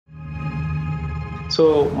So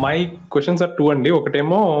my questions are two అండి.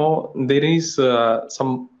 ఒకటేమో there is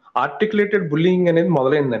some articulated bullying అనేది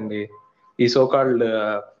మొదలైందండి ఈ సోకాల్డ్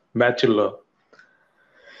బ్యాచ్ల్లో,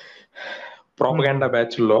 ప్రోపగండా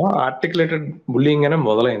బ్యాచ్ల్లో ఆర్టికులేటెడ్ బుల్లింగ్ అనే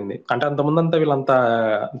మొదలైంది. అంటే అంతకుముందు అంతా వీళ్ళంతా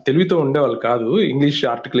తెలివితో ఉండేవాళ్ళు కాదు. ఇంగ్లీష్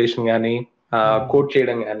ఆర్టికులేషన్ కానీ కోట్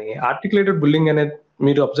చేయడం కానీ, ఆర్టికులేటెడ్ బుల్లింగ్ అనేది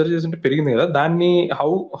మీరు అబ్జర్వ్ చేస్తుంటే పెరిగింది కదా. దాన్ని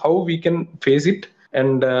how we can face it.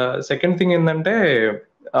 And second thing ఏంటంటే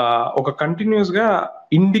ఒక కంటిన్యూస్ గా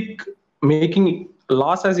Indic making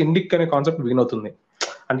loss as Indic అనే కాన్సెప్ట్ బిగిన్ అవుతుంది.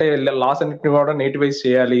 అంటే లాస్ అన్నిటిని కూడా నేటివైజ్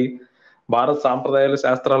చేయాలి, భారత సాంప్రదాయాలు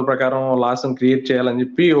శాస్త్రాల ప్రకారం లాస్ క్రియేట్ చేయాలని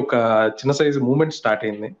చెప్పి ఒక చిన్న సైజు మూవ్మెంట్ స్టార్ట్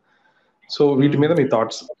అయింది. సో వీటి మీద మీ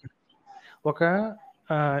థాట్స్? ఒక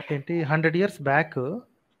ఏంటి 100 years బ్యాక్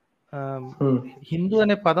హిందూ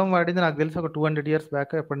అనే పదం వాడింది నాకు తెలిసి ఒక 200 years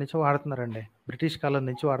బ్యాక్ ఎప్పటి నుంచో వాడుతున్నారండి. బ్రిటిష్ కాలం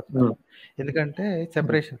నుంచి వాడుతున్నారు. ఎందుకంటే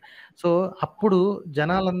సెపరేషన్. సో అప్పుడు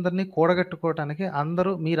జనాలందరినీ కూడగట్టుకోవటానికి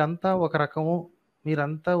అందరూ మీరంతా ఒక రకము,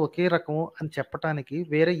 మీరంతా ఒకే రకము అని చెప్పటానికి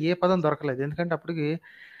వేరే ఏ పదం దొరకలేదు. ఎందుకంటే అప్పటికి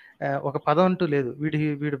ఒక పదం అంటూ లేదు.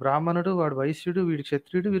 వీడు బ్రాహ్మణుడు, వాడు వైశ్యుడు, వీడు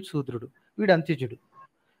క్షత్రియుడు, వీడు శూద్రుడు, వీడు అంత్యజుడు,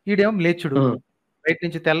 వీడేమో మ్లేచ్చుడు, బయట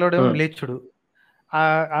నుంచి తెల్లోడేమో మ్లేచ్చుడు, ఆ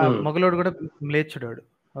మొగలోడు కూడా మ్లేచ్చుడు.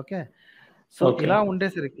 ఓకే, సో ఇలా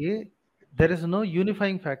ఉండేసరికి there is no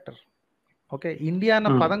unifying factor. Okay, India అన్న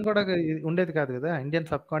పదం కూడా ఉండేది కాదు కదా. ఇండియన్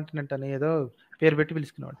సబ్ కాంటినెంట్ అని ఏదో పేరు పెట్టి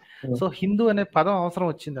పిలుచుకునేవాడు. సో హిందూ అనే పదం అవసరం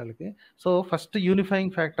వచ్చింది వాళ్ళకి. సో ఫస్ట్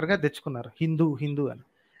యూనిఫైయింగ్ ఫ్యాక్టర్ గా తెచ్చుకున్నారు హిందూ హిందూ అని.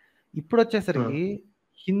 ఇప్పుడు వచ్చేసరికి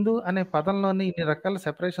హిందూ అనే పదంలోని ఇన్ని రకాల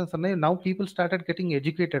సెపరేషన్స్ ఉన్నాయి. Now people started getting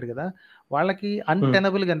educated కదా, వాళ్ళకి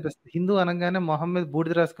అన్టెనబుల్ గా అనిపిస్తుంది. హిందూ అనగానే మొహం మీద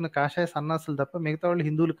బూడిద రాసుకున్న కాషాయ సన్నాసులు తప్ప మిగతా వాళ్ళు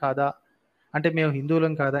హిందువులు కాదా అంటే మేము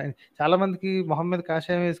హిందువులం కాదా. చాలా మందికి మొహం మీద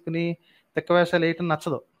కాషాయం వేసుకుని తెక్క వేషాలు వేయటం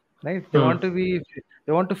నచ్చదు. Right, they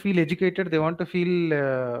want to feel educated, they want to feel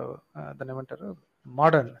దాన్ని ఏమంటారు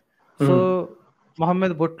మోడర్న్. సో మొహం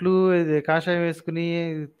మీద బొట్లు కాషాయం వేసుకుని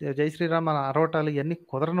జై శ్రీరామ్ అని అరవటాలు ఇవన్నీ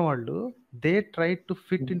కుదరని వాళ్ళు they try to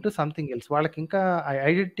fit in to something else. వాళ్ళకి ఇంకా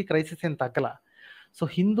ఐడెంటిటీ క్రైసిస్ ఏం తగ్గల. సో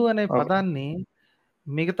హిందూ అనే పదాన్ని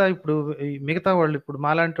మిగతా వాళ్ళు ఇప్పుడు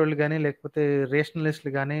మాలాంటి వాళ్ళు కానీ, లేకపోతే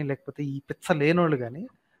రేషనలిస్టులు కానీ, లేకపోతే ఈ పిచ్చ లేనోళ్ళు కానీ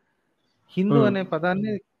హిందూ అనే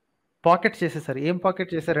పదాన్ని పాకెట్ చేసేసారు. ఏం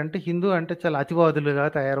పాకెట్ చేశారంటే హిందూ అంటే చాలా అతివాదులుగా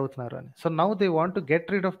తయారవుతున్నారు అని. So now they want to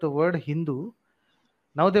get rid of the word Hindu.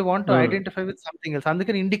 Now they want to identify with something else.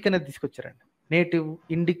 అందుకని ఇండిక్ అనేది తీసుకొచ్చారండి. నేటివ్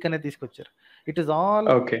ఇండిక్ అనేది తీసుకొచ్చారు. ఇట్ ఈస్ ఆల్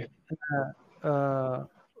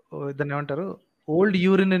దాన్ని ఏమంటారు old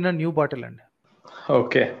urine in new bottle అండి.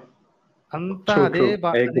 ఓకే, అంతా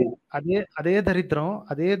అదే దరిద్రం.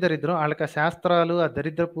 వాళ్ళకి ఆ శాస్త్రాలు, ఆ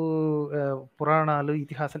దరిద్రపు పురాణాలు,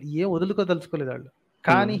 ఇతిహాసాలు ఏ వదులుకోదలుచుకోలేదు వాళ్ళు.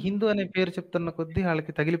 కానీ హిందూ అనే పేరు చెప్తున్న కొద్దీ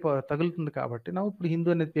వాళ్ళకి తగులుతుంది కాబట్టి నా ఇప్పుడు హిందూ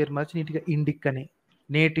అనే పేరు మార్చి నీట్గా ఇండిక్ అని,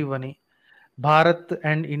 నేటివ్ అని, Bharat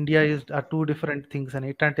and India is are two different things అని,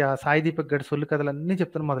 ఇట్లాంటి ఆ సాయి దీపక్ గడి సొల్లు కథలు అన్ని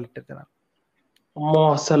చెప్తాను మొదలెట్టారు.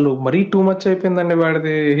 అసలు మరీ టూ మచ్ అయిపోయిందండి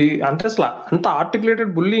వాడిది. అంటే అసలు అంత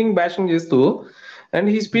ఆర్టికులేటెడ్ బుల్లింగ్ బ్యాషింగ్ చేస్తూ అండ్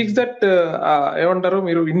హీ స్పీక్స్ దట్ ఏమంటారు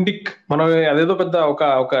మీరు ఇండిక్, మనం అదేదో పెద్ద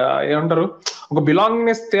ఒక ఏమంటారు ఒక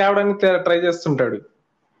బిలాంగింగ్నెస్ తేవడానికి ట్రై చేస్తుంటాడు.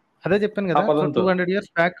 అదే చెప్పాను కదా, 200 years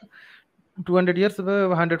బ్యాక్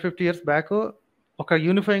 150 years బ్యాక్ ఒక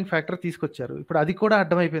యూనిఫైయింగ్ ఫ్యాక్టర్ తీసుకొచ్చారు. ఇప్పుడు అది కూడా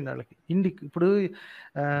అర్థమైపోయింది వాళ్ళకి. ఇండిక్ ఇప్పుడు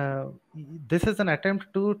this is an attempt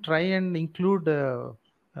to try and include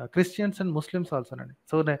Christians and Muslims also అండి.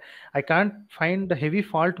 So I can't find heavy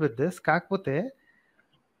fault with this. కాకపోతే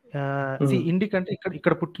ఇండిక్ అంటే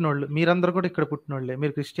ఇక్కడ పుట్టినోళ్ళు, మీరందరూ కూడా ఇక్కడ పుట్టినోళ్ళే.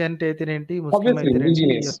 మీరు క్రిస్టియానిటీ అయితేనేంటి, ముస్లిం అయితేనేంటి,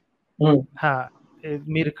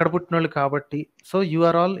 మీరు ఇక్కడ పుట్టినోళ్ళు కాబట్టి so you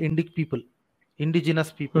are all Indic people,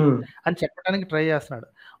 indigenous people అని చెప్పడానికి ట్రై చేస్తున్నాడు.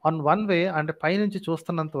 ఆన్ వన్ వే అంటే పైనుంచి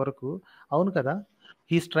చూస్తున్నంత వరకు అవును కదా,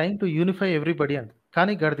 he's trying to unify everybody అంట.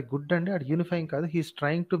 కానీ గడిది గుడ్ అండి, అది యూనిఫైయింగ్ కాదు. He's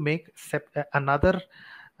trying to make another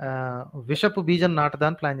విషపు బీజం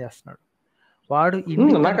నాటదాన్ని ప్లాన్ చేస్తున్నాడు వాడు.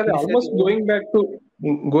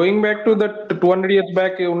 Going back to that 200 years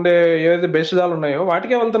back ఉండే ఏదైతే భేషజాలు ఉన్నాయో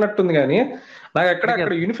వాటికే వెళ్తున్నట్టుంది. కానీ నాకు అక్కడ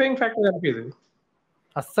యూనిఫైయింగ్ ఫ్యాక్టర్ కనిపించదు.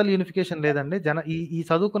 అస్సలు యూనిఫికేషన్ లేదండి. ఈ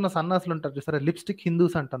చదువుకున్న సన్నాసులు ఉంటారు చూసారా, లిప్స్టిక్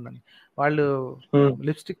హిందూస్ అంటుందని. వాళ్ళు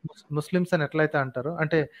లిప్స్టిక్ ముస్లిమ్స్ అని ఎట్లయితే అంటారు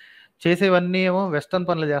అంటే చేసేవన్నీ ఏమో వెస్టర్న్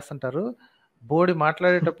పనులు చేస్తుంటారు. బోడి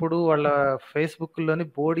మాట్లాడేటప్పుడు వాళ్ళ ఫేస్బుక్ లోని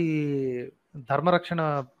బోడి ధర్మరక్షణ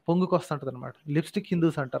పొంగుకొస్తుంటది అనమాట. లిప్స్టిక్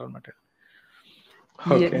హిందూస్ అంటారు అనమాట.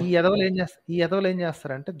 ఈ ఎదవలు ఏం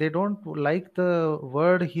చేస్తారంటే they don't like the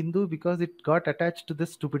word Hindu because it got attached to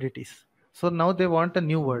this స్టూపిడిటీస్. So now they want a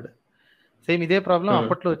new word. Same ఇదే ప్రాబ్లం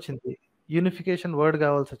అప్పట్లో వచ్చింది. యూనిఫికేషన్ వర్డ్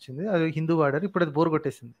కావాల్సి వచ్చింది, అది హిందూ వాడారు. ఇప్పుడు అది బోర్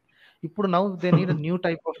కొట్టేసింది. ఇప్పుడు now they need new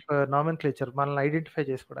type of nomenclature మనల్ని ఐడెంటిఫై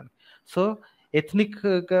చేసుకోవడానికి. సో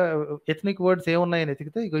ఎథ్నిక్ వర్డ్స్ ఏమున్నాయని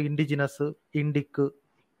ఎతికితే ఇక ఇండిజినస్, ఇండిక్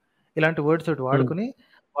ఇలాంటి వర్డ్స్ ఒకటి వాడుకుని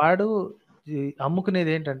వాడు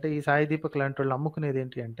అమ్ముకునేది ఏంటంటే, ఈ సాయి దీపక్ లాంటి వాళ్ళు అమ్ముకునేది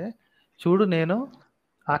ఏంటి అంటే, చూడు నేను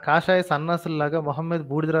ఆ కాషాయ సన్నాసుల్లాగా మొహం మీద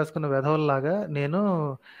బూడిద రాసుకున్న వెధవల్లాగా నేను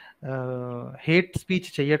హేట్ స్పీచ్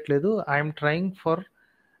చెయ్యట్లేదు. ఐఎమ్ ట్రయింగ్ ఫర్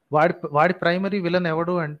వాడి ప్రైమరీ విలన్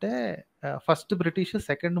ఎవడు అంటే ఫస్ట్ బ్రిటిష్,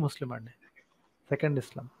 సెకండ్ ముస్లిం అండి, సెకండ్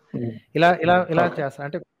ఇస్లాం. ఇలా ఇలా ఇలా చేస్తా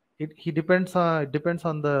అంటే he depends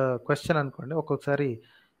on the question అనుకోండి. ఒక్కొక్కసారి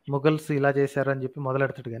ముఘల్స్ ఇలా చేశారు అని చెప్పి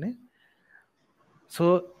మొదలెడతాడు. కానీ సో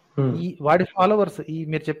ఈ వాడి ఫాలోవర్స్ ఈ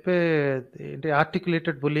మీరు చెప్పే ఏంటి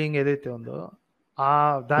ఆర్టికులేటెడ్ బుల్లింగ్ ఏదైతే ఉందో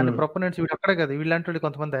దాని ప్రొపనెంట్స్ వీడు అక్కడే కదా, వీళ్ళంటి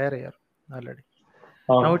కొంతమంది తయారయ్యారు already.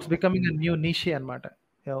 Now it's becoming a new Nishi అనమాట.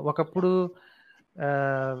 ఒకప్పుడు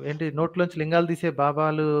ఏంటి నోట్లోంచి లింగాలు తీసే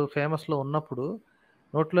బాబాలు ఫేమస్ లో ఉన్నప్పుడు,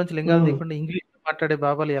 నోట్లోంచి లింగాలు తీయకుండా ఇంగ్లీష్ మాట్లాడే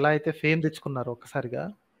బాబాలు ఎలా అయితే ఫేమ్ తెచ్చుకున్నారు ఒక్కసారిగా,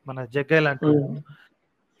 మన జగ్గాయ్ లాంటి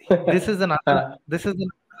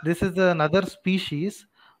this is another species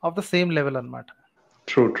of the same level అన్నమాట.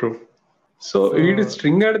 ట్రూ. సో వీడు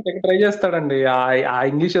స్ట్రింగ్ ఆడితే ట్రై చేస్తాడండి ఆ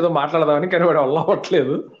ఇంగ్లీష్ ఏదో మాట్లాడదామని, కానీ వాడు వల్ల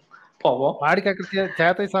అవ్వట్లేదు. వాడికి అక్కడ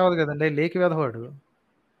చేత సావదు కదండి, లేకి వెధవాడు.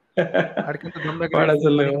 వాడికి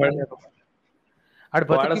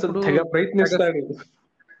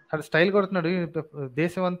ఆడు స్టైల్ కొడుతున్నాడు.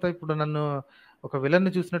 దేశం అంతా ఇప్పుడు నన్ను ఒక విలన్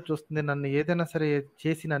చూసినట్టు చూస్తుంది, నన్ను ఏదైనా సరే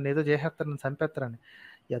చేసి నన్ను ఏదో చేసేస్తారు, నన్ను చంపేస్తారని.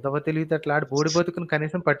 ఎదవ తెలివితే అట్లా ఆడి బోడి బతుకుని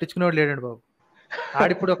కనీసం పట్టించుకునేవాడు లేడండి బాబు.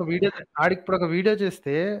 ఆడిప్పుడు ఒక వీడియో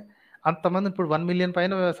చేస్తే అంతమంది, ఇప్పుడు 1 million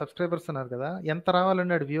పైన సబ్స్క్రైబర్స్ ఉన్నారు కదా, ఎంత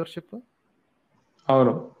రావాలండి ఆడి వ్యూవర్షిప్?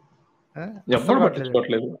 అవును, ఎవ్వడు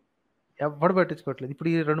పట్టించుకోవట్లేదు. ఇప్పుడు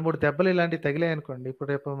ఈ 2-3 దెబ్బలు ఇలాంటివి తగిలాయి అనుకోండి, ఇప్పుడు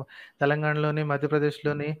రేపు తెలంగాణలోని,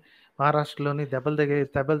 మధ్యప్రదేశ్లోని, మహారాష్ట్రలోని దెబ్బలు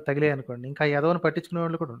తగిలాయి అనుకోండి, ఇంకా ఎదవని పట్టించుకునే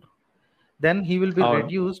వాళ్ళు కూడా ఉండరు. Then he will be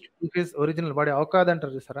reduced to his original. వాడి అవకాశం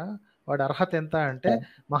అంటారు చూసారా, వాడి అర్హత ఎంత అంటే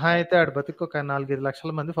మహా అయితే ఆడి బతుకు ఒక 4-5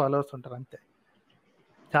 లక్షల మంది ఫాలోవర్స్ ఉంటారు అంతే.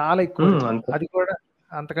 చాలా ఎక్కువ. అది కూడా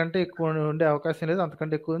అంతకంటే ఎక్కువ ఉండే అవకాశం లేదు,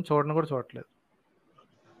 అంతకంటే ఎక్కువ చూడను కూడా చూడట్లేదు.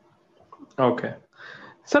 ఓకే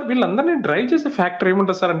సార్, వీళ్ళందరినీ డ్రైవ్ చేసే ఫ్యాక్టర్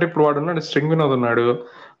ఏముంటుంది సార్? అంటే ఇప్పుడు వాడు ఉన్నాడు, స్ట్రింగ్ వినోద్ ఉన్నాడు,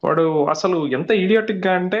 వాడు అసలు ఎంత ఇడియాటిక్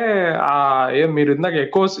గా అంటే మీరు ఇందాక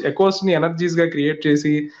ఎకోస్ ని ఎనర్జీస్ గా క్రియేట్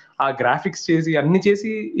చేసి, ఆ గ్రాఫిక్స్ చేసి, అన్ని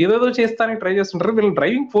చేసి ఏదేదో చేస్తానికి ట్రై చేస్తుంటారు. వీళ్ళ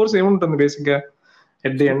డ్రైవింగ్ ఫోర్స్ ఏముంటుంది బేసిక్ గా?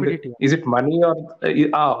 At the end is it money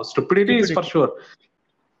are stupidity? Is for sure.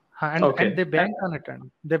 And they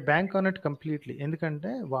bank on it completely. ఎందుకంటే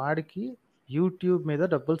వాడికి యూట్యూబ్ మీద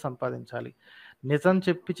డబ్బులు సంపాదించాలి, నిజం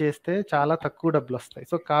చెప్పి చేస్తే చాలా తక్కువ డబ్బులు వస్తాయి.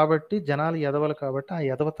 సో కాబట్టి జనాలు ఎదవలు కాబట్టి ఆ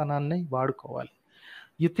ఎదవతనాన్ని వాడుకోవాలి.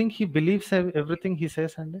 You think he believes everything he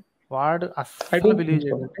says అండి? వాడు అస్సలు believe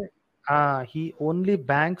చేయదంటే he only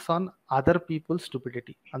banks on other peoples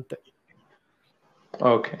stupidity అంతే.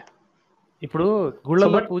 ఓకే, ఇప్పుడు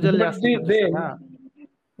గుళ్ళల్లో పూజలు చేస్తుంటారు,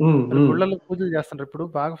 గుళ్ళల్లో పూజలు చేస్తుంటారు. ఇప్పుడు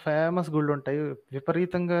బాగా ఫేమస్ గుళ్ళు ఉంటాయి,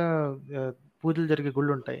 విపరీతంగా పూజలు జరిగే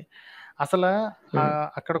గుళ్ళు ఉంటాయి. అసలు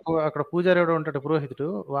అక్కడ పూజారి ఎవడో ఉంటాడు, పురోహితుడు,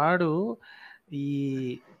 వాడు ఈ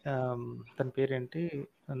తన పేరేంటి,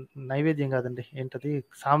 నైవేద్యం కాదండి, ఏంటది,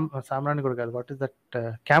 సామ్రాణి కూడా కాదు, వాట్ ఇస్ దట్,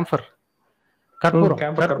 క్యాంఫర్,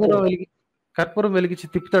 కర్పూరం వెలిగించి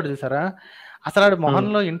తిప్పుతాడు చూసారా? అసలు ఆడి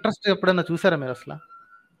మొహంలో ఇంట్రెస్ట్ ఎప్పుడైనా చూసారా మీరు? అసలు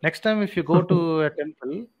next time if you go to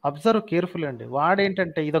temple observe careful అండి.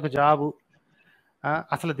 వాడేంటంటే ఇదొక జాబు,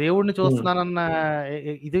 అసలు దేవుడిని చూస్తున్నానన్న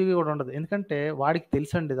ఇది కూడా ఉండదు. ఎందుకంటే వాడికి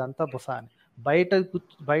తెలుసండి ఇదంతా బుస అని.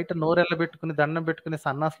 బయట నోరెళ్ళ పెట్టుకుని దండం పెట్టుకుని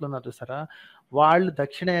సన్నాసులు ఉన్నారు చూసారా, వాళ్ళు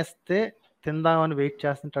దక్షిణ వేస్తే తిందామని వెయిట్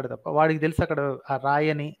చేస్తుంటాడు తప్ప వాడికి తెలుసు అక్కడ ఆ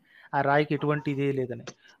రాయని, ఆ రాయికి ఎటువంటి ఇదే లేదని.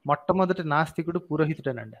 మొట్టమొదటి నాస్తికుడు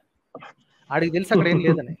పురోహితుడేనండి, ఆడికి తెలుసు అక్కడ ఏం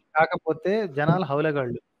లేదని. కాకపోతే జనాలు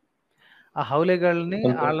హౌలగాళ్ళు, ఆ హౌలేగాళ్ళని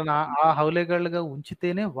వాళ్ళని ఆ హౌలేగాళ్ళుగా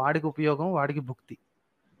ఉంచితేనే వాడికి ఉపయోగం, వాడికి భుక్తి.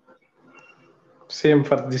 సేమ్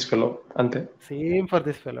ఫర్ దిస్ ఫెలో, అంతే. సేమ్ ఫర్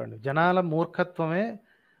దిస్ ఫెలో అండి. జనాల మూర్ఖత్వమే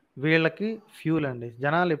వీళ్ళకి ఫ్యూల్ అండి.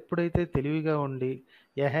 జనాలు ఎప్పుడైతే తెలివిగా ఉండి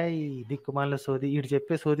ఈ దిక్కుమాల సోది, వీడు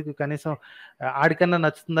చెప్పే సోదికి కనీసం ఆడికన్నా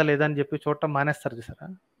నచ్చుతుందా లేదా అని చెప్పి చూడటం మానేస్తారు చూసారా,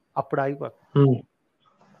 అప్పుడు ఆగిపోతుంది.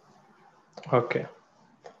 Okay,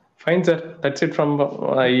 fine sir, that's it from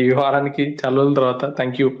ఈ వారానికి చాలా రోజుల తర్వాత.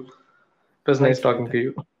 Thank you, it was nice talking to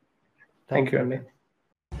you. Thank you అండి.